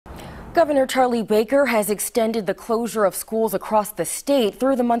Governor Charlie Baker has extended the closure of schools across the state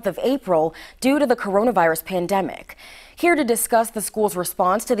through the month of April due to the coronavirus pandemic. Here to discuss the school's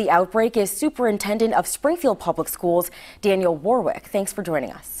response to the outbreak is Superintendent of Springfield Public Schools, Daniel Warwick. Thanks for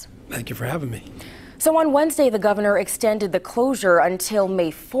joining us. Thank you for having me. So on Wednesday, the governor extended the closure until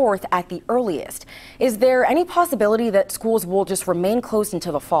May 4th at the earliest. Is there any possibility that schools will just remain closed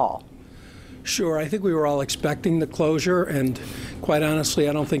until the fall? Sure. I think we were all expecting the closure, and quite honestly,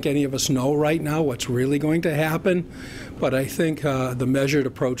 I don't think any of us know right now what's really going to happen. But I think the measured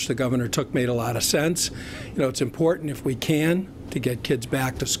approach the governor took made a lot of sense. You know, it's important if we can to get kids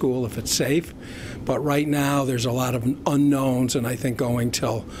back to school if it's safe. But right now, there's a lot of unknowns, and I think going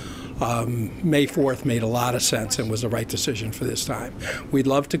till May 4th made a lot of sense and was the right decision for this time. We'd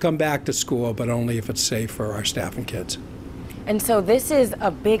love to come back to school, but only if it's safe for our staff and kids. And so this is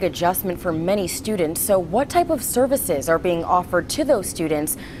a big adjustment for many students. So what type of services are being offered to those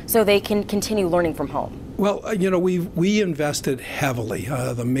students so they can continue learning from home? Well, you know, we invested heavily.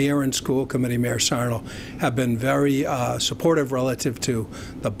 The mayor and school committee, Mayor Sarno, have been very supportive relative to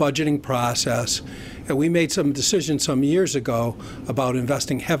the budgeting process. And we made some decisions some years ago about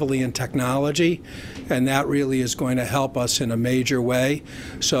investing heavily in technology, and that really is going to help us in a major way.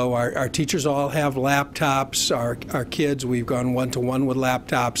 So our teachers all have laptops. Our kids, we've gone one-to-one with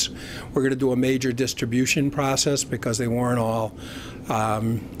laptops. We're going to do a major distribution process because they weren't all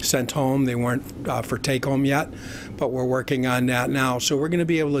sent home. They weren't for take-home yet, but we're working on that now. So we're going to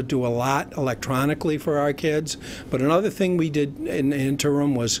be able to do a lot electronically for our kids. But another thing we did in the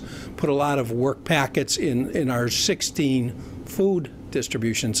interim was put a lot of work packets in our 16 food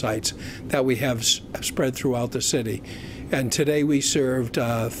distribution sites that we have spread throughout the city. And today we served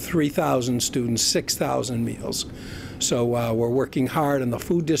 3,000 students, 6,000 meals. So we're working hard on the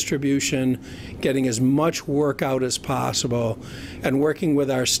food distribution, getting as much work out as possible, and working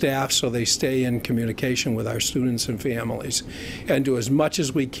with our staff so they stay in communication with our students and families, and do as much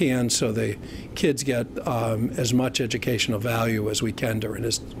as we can so the kids get as much educational value as we can during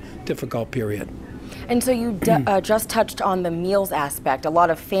this difficult period. And so you just touched on the meals aspect. A lot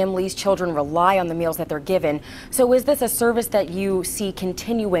of families, children rely on the meals that they're given. So is this a service that you see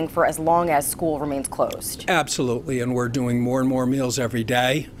continuing for as long as school remains closed? Absolutely, and we're doing more and more meals every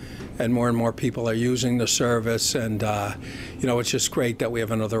day, and more people are using the service. And you know, it's just great that we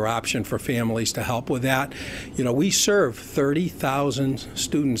have another option for families to help with that. You know, we serve 30,000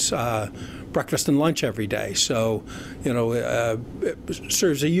 students breakfast and lunch every day. So, you know, it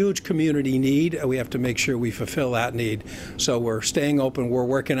serves a huge community need. We have to make sure we fulfill that need. So we're staying open. We're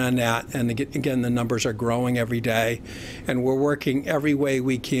working on that. And again, the numbers are growing every day. And we're working every way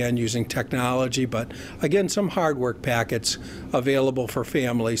we can using technology. But again, some hard work packets available for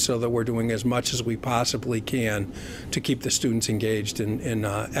families so that we're doing as much as we possibly can to keep the students engaged in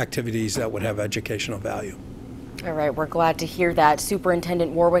activities that would have educational value. All right, we're glad to hear that.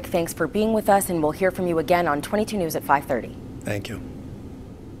 Superintendent Warwick, thanks for being with us, and we'll hear from you again on 22 News at 5:30. Thank you.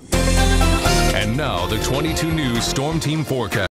 And now the 22 News Storm Team forecast.